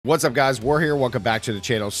What's up, guys? We're here. Welcome back to the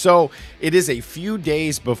channel. So it is a few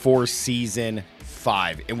days before season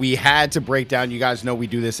 5 and we had to break down, you guys know we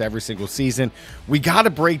do this every single season, we got to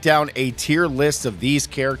break down a tier list of these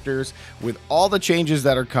characters with all the changes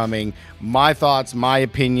that are coming, my thoughts, my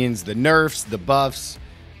opinions, the nerfs, the buffs,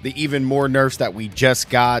 the even more nerfs that we just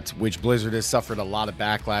got, which Blizzard has suffered a lot of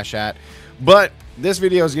backlash at. But this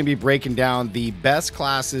video is going to be breaking down the best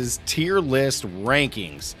classes tier list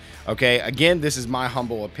rankings. Okay, again, this is my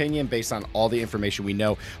humble opinion based on all the information we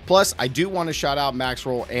know. Plus, I do want to shout out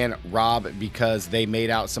Maxwell and Rob because they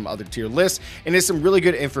made out some other tier lists, and it's some really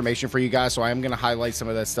good information for you guys. So I am going to highlight some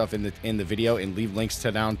of that stuff in the video and leave links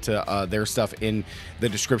to their stuff in the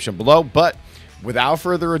description below. But without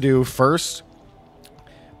further ado, first,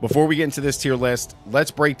 before we get into this tier list,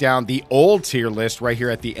 let's break down the old tier list right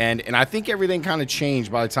here at the end. And I think everything kind of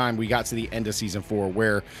changed by the time we got to the end of season 4,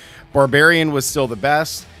 where Barbarian was still the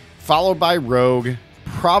best, followed by Rogue,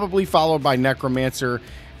 probably followed by Necromancer,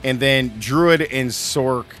 and then Druid and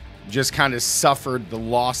Sork just kind of suffered the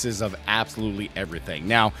losses of absolutely everything.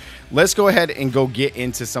 Now, let's go ahead and go get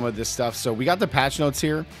into some of this stuff. So we got the patch notes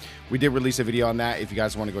here. We did release a video on that if you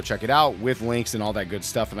guys want to go check it out with links and all that good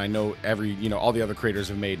stuff. And I know all the other creators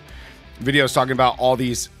have made videos talking about all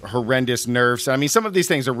these horrendous nerfs. I mean, some of these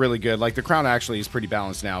things are really good. Like the crown actually is pretty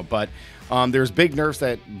balanced now, but there's big nerfs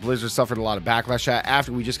that Blizzard suffered a lot of backlash at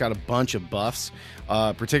after we just got a bunch of buffs,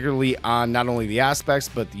 particularly on not only the aspects,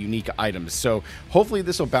 but the unique items. So hopefully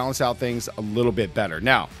this will balance out things a little bit better.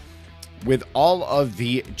 Now, with all of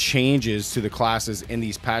the changes to the classes in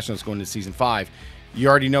these patch notes going into season 5, you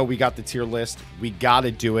already know we got the tier list. We got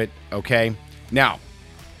to do it, okay? Now,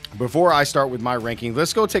 before I start with my ranking,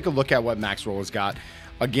 let's go take a look at what Maxwell has got.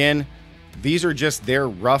 Again, these are just their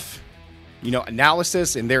rough,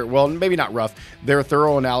 analysis and their, well, maybe not rough, their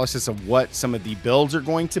thorough analysis of what some of the builds are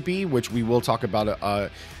going to be, which we will talk about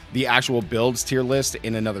the actual builds tier list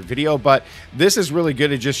in another video. But this is really good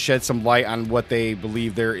to just shed some light on what they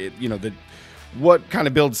believe they're, what kind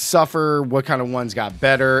of builds suffer, what kind of ones got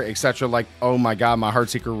better, etc. Like, oh my God, my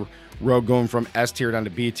Heartseeker Rogue going from S tier down to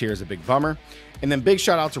B tier is a big bummer. And then big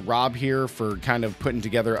shout out to Rob here for kind of putting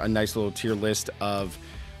together a nice little tier list of,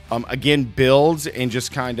 again, builds and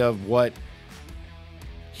just kind of what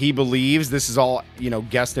he believes. This is all,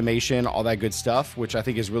 guesstimation, all that good stuff, which I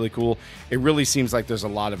think is really cool. It really seems like there's a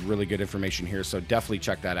lot of really good information here, so definitely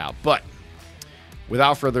check that out. But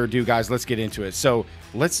without further ado, guys, let's get into it. So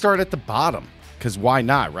let's start at the bottom, because why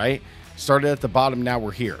not, right? Started at the bottom, now we're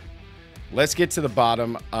here. Let's get to the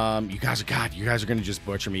bottom. You guys are going to just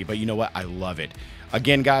butcher me, but you know what? I love it.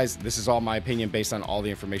 Again, guys, this is all my opinion based on all the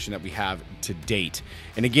information that we have to date.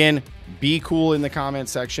 And again, be cool in the comment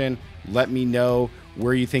section. Let me know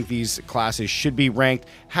where you think these classes should be ranked.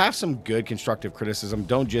 Have some good constructive criticism.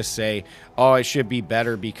 Don't just say, oh, it should be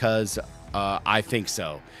better because I think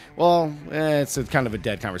so. Well, it's kind of a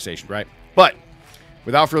dead conversation, right? But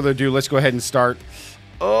without further ado, let's go ahead and start.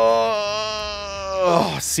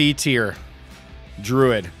 Oh, C tier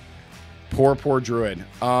Druid. Poor Druid.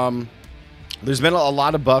 There's been a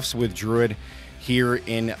lot of buffs with Druid here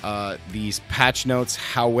in these patch notes.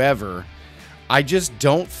 However, I just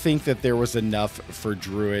don't think that there was enough for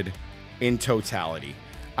Druid in totality.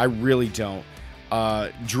 I really don't.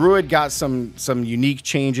 Druid got some unique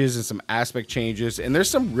changes and some aspect changes, and there's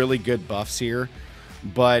some really good buffs here.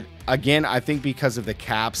 But again, I think because of the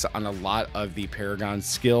caps on a lot of the Paragon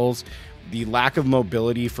skills, the lack of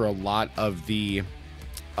mobility for a lot of the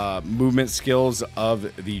movement skills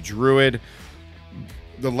of the Druid,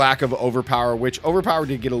 the lack of overpower, which overpower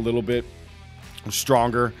did get a little bit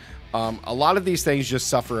stronger. A lot of these things just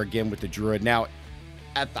suffer again with the Druid. Now,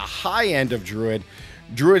 at the high end of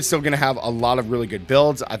Druid's still going to have a lot of really good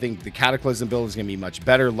builds. I think the Cataclysm build is going to be much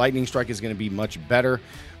better. Lightning Strike is going to be much better.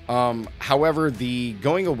 However, the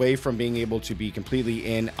going away from being able to be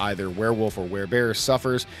completely in either Werewolf or Werebear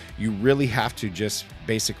suffers. You really have to just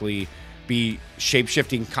basically be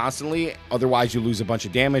shape-shifting constantly. Otherwise, you lose a bunch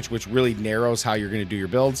of damage, which really narrows how you're going to do your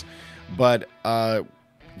builds. But,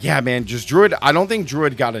 yeah, man, just Druid. I don't think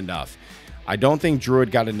Druid got enough. I don't think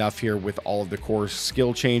Druid got enough here with all of the core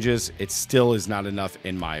skill changes. It still is not enough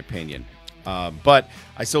in my opinion. But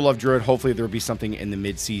I still love Druid. Hopefully there will be something in the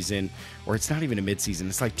mid-season, or it's not even a mid-season.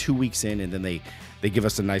 It's like 2 weeks in, and then they give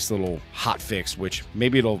us a nice little hot fix, which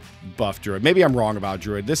maybe it'll buff Druid. Maybe I'm wrong about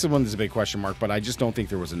Druid. This one is a big question mark, but I just don't think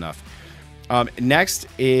there was enough. Next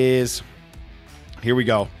is, here we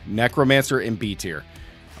go, Necromancer in B tier.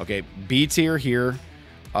 Okay, B tier here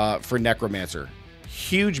for Necromancer.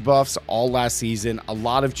 Huge buffs all last season. A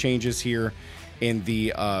lot of changes here in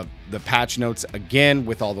the patch notes, again,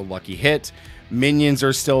 with all the lucky hit. Minions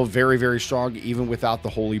are still very, very strong, even without the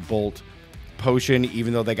Holy Bolt potion,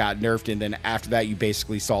 even though they got nerfed. And then after that, you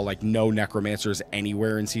basically saw like no necromancers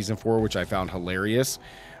anywhere in season 4, which I found hilarious.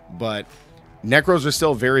 But necros are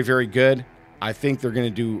still very, very good. I think they're going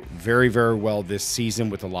to do very, very well this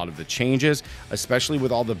season with a lot of the changes, especially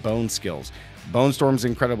with all the bone skills. Bone Storm's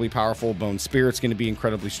incredibly powerful. Bone Spirit's going to be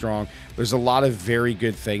incredibly strong. There's a lot of very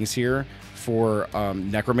good things here for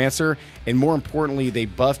Necromancer. And more importantly, they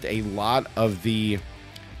buffed a lot of the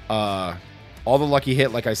all the lucky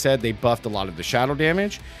hit. Like I said, they buffed a lot of the shadow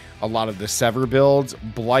damage, a lot of the sever builds.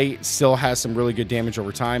 Blight still has some really good damage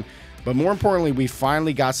over time. But more importantly, we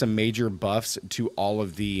finally got some major buffs to all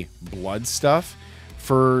of the blood stuff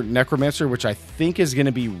for Necromancer, which I think is going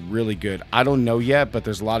to be really good. I don't know yet, but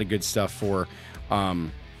there's a lot of good stuff for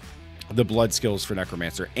the blood skills for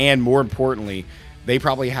Necromancer. And more importantly, they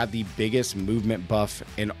probably have the biggest movement buff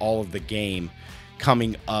in all of the game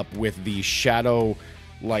coming up with the shadow,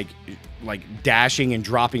 like dashing and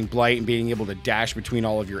dropping blight and being able to dash between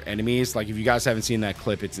all of your enemies. Like if you guys haven't seen that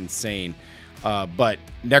clip, it's insane. But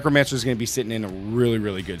Necromancer is going to be sitting in a really,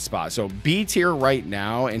 really good spot. So B tier right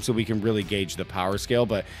now, and so we can really gauge the power scale.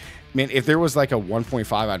 But man, if there was like a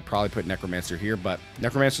 1.5, I'd probably put Necromancer here, but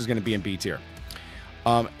Necromancer is going to be in B tier.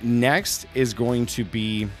 Next is going to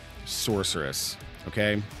be Sorceress.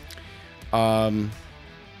 Okay.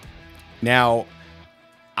 Now,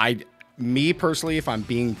 me personally, if I'm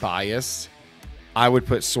being biased, I would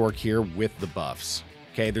put Sorc here with the buffs.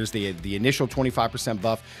 Okay, there's the initial 25%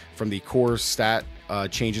 buff from the core stat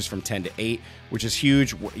changes from 10 to 8, which is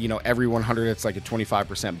huge. You know, every 100, it's like a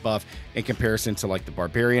 25% buff in comparison to like the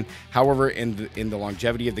Barbarian. However, in the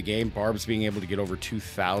longevity of the game, Barbs being able to get over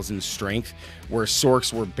 2,000 strength, where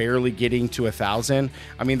Sorcs were barely getting to 1,000.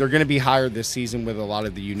 I mean, they're going to be higher this season with a lot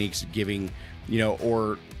of the uniques giving, you know,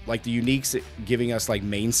 or like the uniques giving us like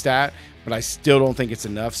main stat, but I still don't think it's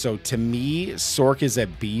enough. So to me, Sorc is a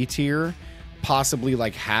B tier, possibly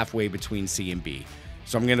like halfway between C and B.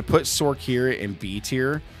 So I'm going to put Sorc here in B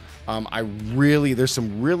tier. There's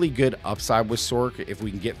some really good upside with Sorc if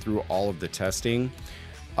we can get through all of the testing.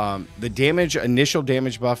 The initial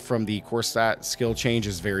damage buff from the core stat skill change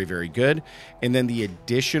is very, very good. And then the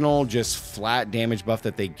additional just flat damage buff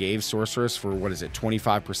that they gave Sorceress for, what is it,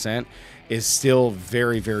 25% is still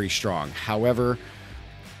very, very strong. However,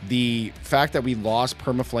 the fact that we lost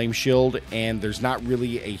Permaflame Shield and there's not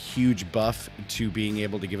really a huge buff to being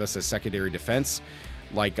able to give us a secondary defense,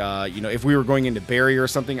 like, you know, if we were going into Barrier or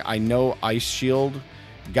something, I know Ice Shield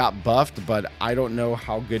got buffed, but I don't know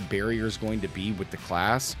how good Barrier is going to be with the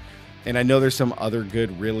class. And I know there's some other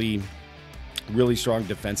good, really, really strong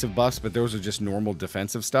defensive buffs, but those are just normal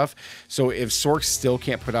defensive stuff. So if Sorc still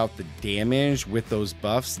can't put out the damage with those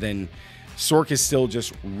buffs, then Sorc is still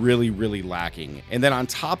just really, really lacking. And then on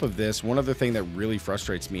top of this, one other thing that really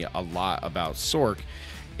frustrates me a lot about Sorc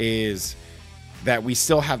is that we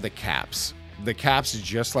still have the caps. The caps,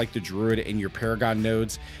 just like the Druid in your Paragon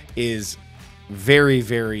nodes, is very,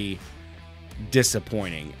 very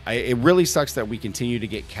disappointing. It really sucks that we continue to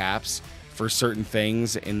get caps for certain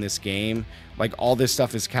things in this game. Like all this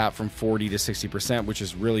stuff is capped from 40 to 60%, which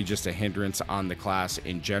is really just a hindrance on the class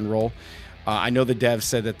in general. I know the devs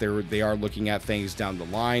said that they are looking at things down the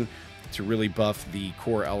line to really buff the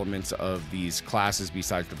core elements of these classes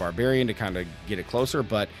besides the Barbarian to kind of get it closer,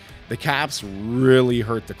 but the caps really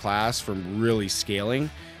hurt the class from really scaling.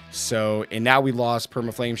 So, and now we lost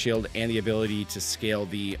Permaflame Shield and the ability to scale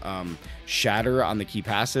the Shatter on the key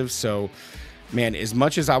passive. So, man, as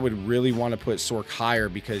much as I would really want to put Sorc higher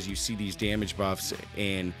because you see these damage buffs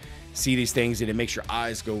and see these things and it makes your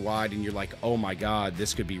eyes go wide and you're like, oh my god,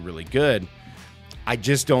 this could be really good. I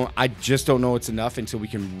just don't know it's enough until we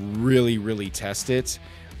can really, really test it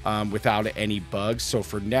without any bugs. So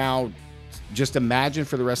for now, just imagine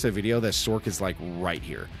for the rest of the video that Sorc is like right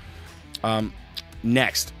here.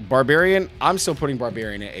 Next, Barbarian. I'm still putting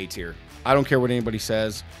Barbarian at A tier. I don't care what anybody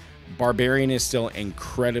says. Barbarian is still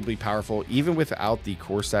incredibly powerful, even without the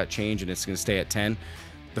core stat change, and it's going to stay at 10.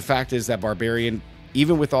 The fact is that Barbarian,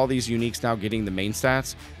 even with all these uniques now getting the main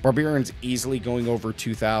stats, Barbarian's easily going over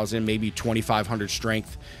 2,000, maybe 2,500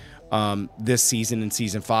 strength this season in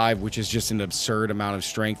Season 5, which is just an absurd amount of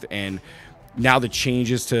strength. And now the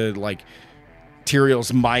changes to, like,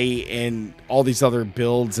 Tyrael's Might and all these other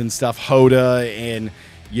builds and stuff, Hoda and,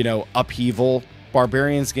 you know, Upheaval,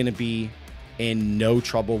 Barbarian's going to be in no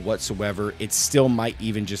trouble whatsoever. It still might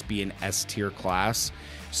even just be an S tier class.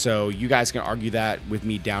 So you guys can argue that with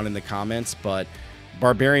me down in the comments, but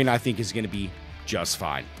Barbarian I think is going to be just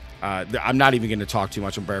fine. I'm not even going to talk too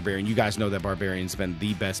much on Barbarian. You guys know that Barbarian's been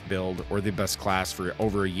the best build or the best class for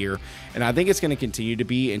over a year. And I think it's going to continue to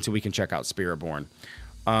be until we can check out Spiritborn.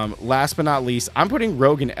 Last but not least, I'm putting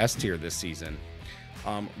Rogue in S tier this season.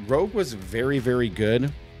 Rogue was very, very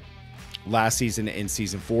good last season in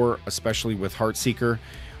Season 4, especially with Heartseeker.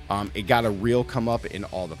 It got a real come up in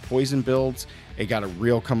all the poison builds. It got a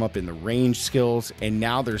real come up in the range skills. And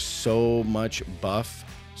now there's so much buff.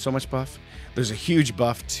 There's a huge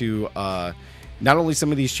buff to not only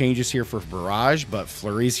some of these changes here for Barrage, but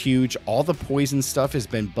Flurry's huge. All the poison stuff has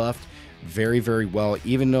been buffed very, very well.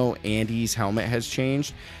 Even though Andy's helmet has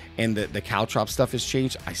changed and the Caltrop stuff has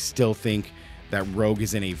changed, I still think that Rogue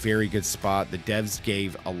is in a very good spot. The devs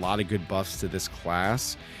gave a lot of good buffs to this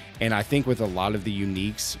class. And I think with a lot of the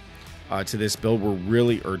uniques to this build,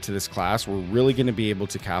 to this class, we're really going to be able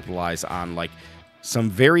to capitalize on like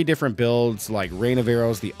some very different builds like Rain of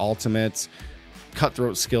Arrows, the ultimates,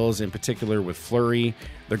 cutthroat skills in particular with Flurry.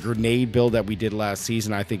 The grenade build that we did last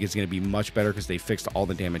season, I think is going to be much better because they fixed all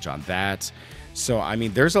the damage on that. So, I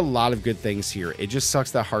mean, there's a lot of good things here. It just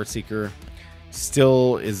sucks that Heartseeker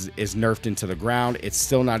still is nerfed into the ground. It's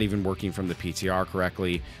still not even working from the PTR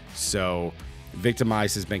correctly. So,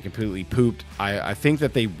 Victimize has been completely pooped. I think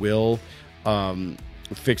that they will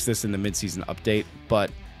fix this in the mid-season update,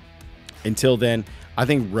 but until then, I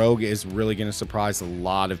think Rogue is really going to surprise a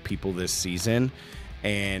lot of people this season,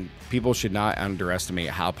 and people should not underestimate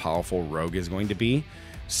how powerful Rogue is going to be.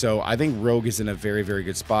 So I think Rogue is in a very, very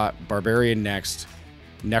good spot. Barbarian next,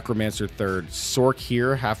 Necromancer third, Sork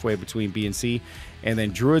here halfway between B and C, and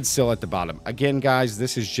then Druid still at the bottom. Again, guys,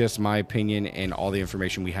 this is just my opinion and all the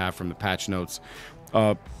information we have from the patch notes.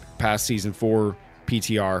 Past Season 4,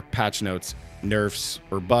 PTR, patch notes, nerfs,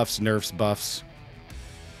 or buffs, nerfs, buffs.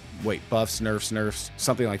 Wait, buffs, nerfs,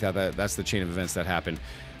 something like that. That's the chain of events that happened.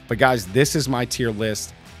 But guys, this is my tier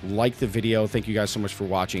list. Like the video. Thank you guys so much for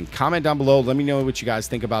watching. Comment down below. Let me know what you guys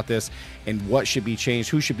think about this and what should be changed.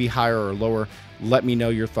 Who should be higher or lower? Let me know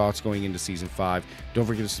your thoughts going into Season 5. Don't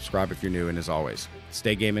forget to subscribe if you're new. And as always,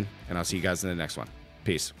 stay gaming, and I'll see you guys in the next one.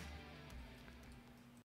 Peace.